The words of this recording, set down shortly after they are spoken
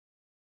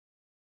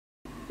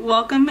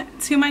welcome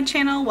to my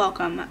channel.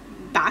 Welcome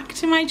back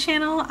to my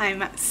channel.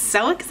 I'm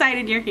so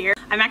excited you're here.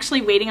 I'm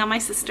actually waiting on my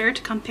sister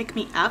to come pick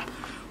me up.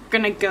 We're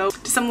gonna go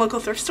to some local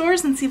thrift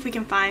stores and see if we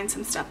can find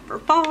some stuff for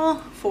fall,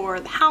 for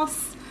the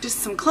house, just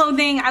some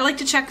clothing. I like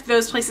to check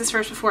those places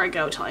first before I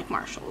go to like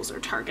Marshall's or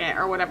Target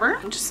or whatever,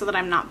 just so that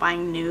I'm not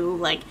buying new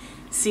like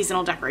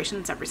seasonal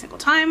decorations every single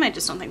time. I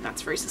just don't think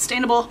that's very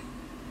sustainable.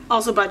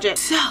 Also budget.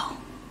 So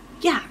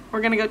yeah,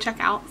 we're gonna go check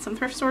out some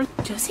thrift stores.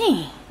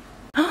 Josie,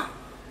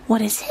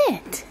 what is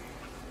it?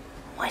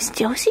 What's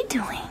Josie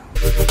doing?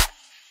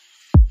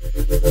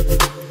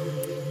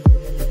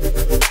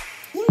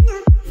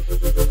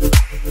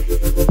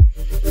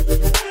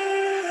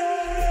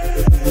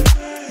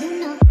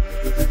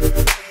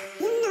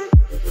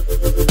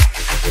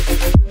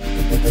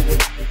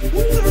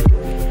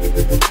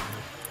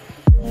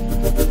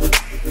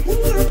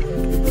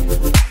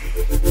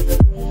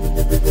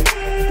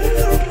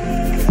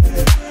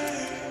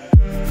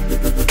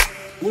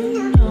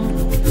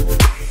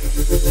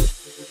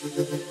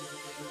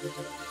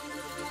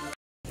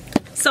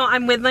 So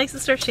I'm with my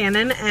sister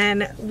Shannon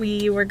and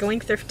we were going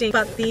thrifting,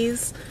 but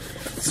these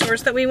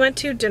stores that we went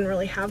to didn't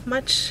really have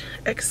much,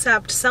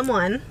 except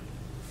someone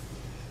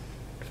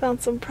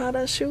found some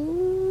Prada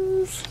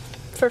shoes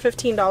for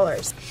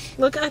 $15.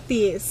 Look at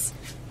these.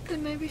 They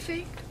may be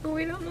fake, but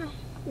we don't know.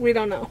 We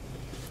don't know.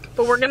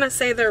 But we're gonna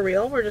say they're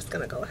real. We're just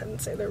gonna go ahead and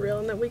say they're real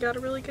and that we got a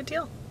really good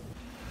deal.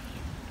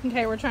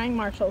 Okay, we're trying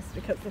Marshall's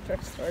because the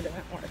thrift store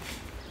didn't work.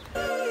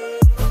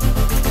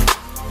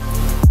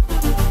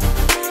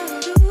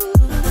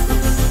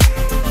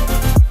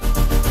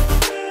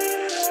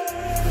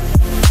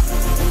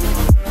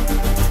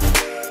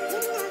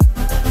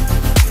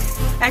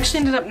 I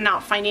actually ended up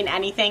not finding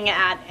anything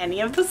at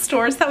any of the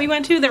stores that we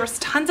went to. There was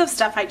tons of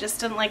stuff, I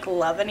just didn't like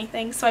love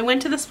anything. So I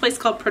went to this place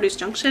called Produce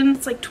Junction.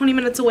 It's like 20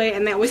 minutes away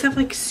and they always have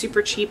like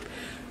super cheap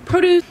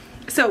produce.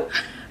 So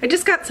I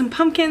just got some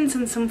pumpkins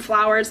and some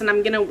flowers and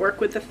I'm gonna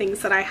work with the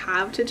things that I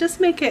have to just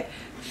make it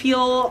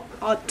feel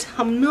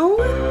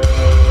autumnal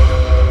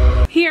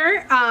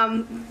here.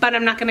 But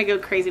I'm not gonna go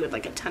crazy with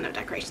like a ton of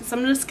decorations. So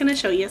I'm just gonna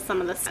show you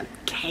some of the stuff.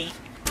 Okay.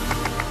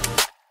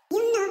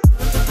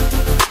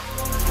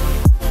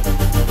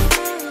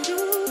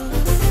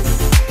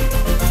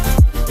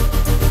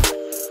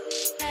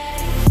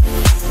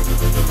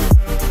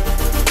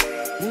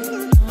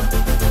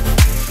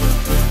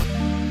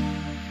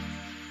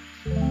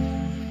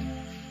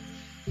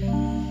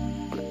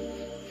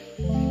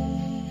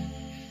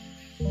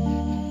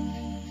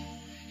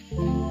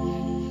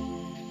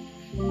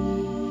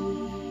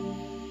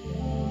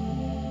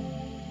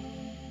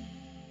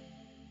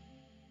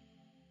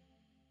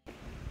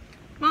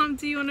 Mom,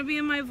 do you want to be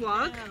in my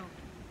vlog? No.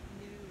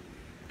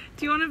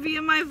 Do you want to be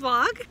in my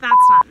vlog?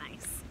 That's not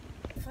nice.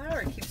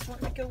 Flower keeps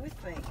wanting to go with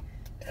me.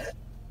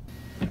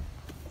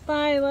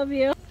 Bye, love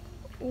you.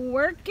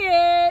 Work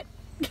it.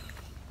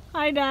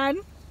 Hi, Dad.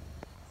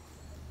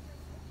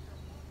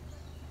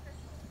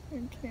 I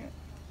can't.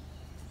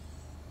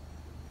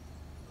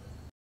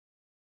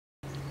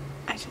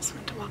 I just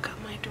went to walk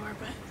out my door,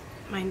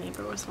 but my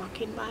neighbor was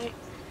walking by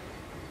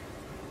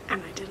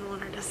and I didn't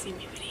want her to see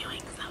me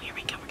videoing, so here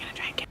we go. We're gonna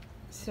try again.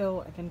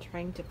 So I've been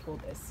trying to pull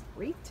this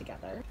wreath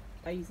together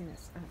by using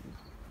this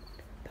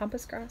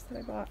pampas grass that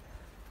I bought,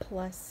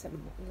 plus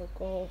some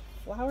local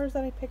flowers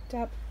that I picked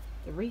up,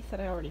 the wreath that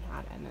I already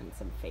had, and then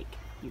some fake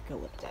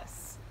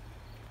eucalyptus.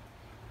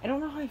 I don't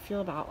know how I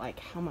feel about like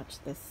how much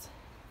this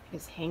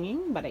is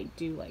hanging, but I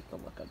do like the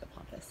look of the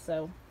pampas,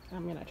 so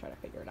I'm gonna try to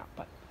figure it out,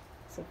 but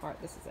so far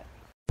this is it.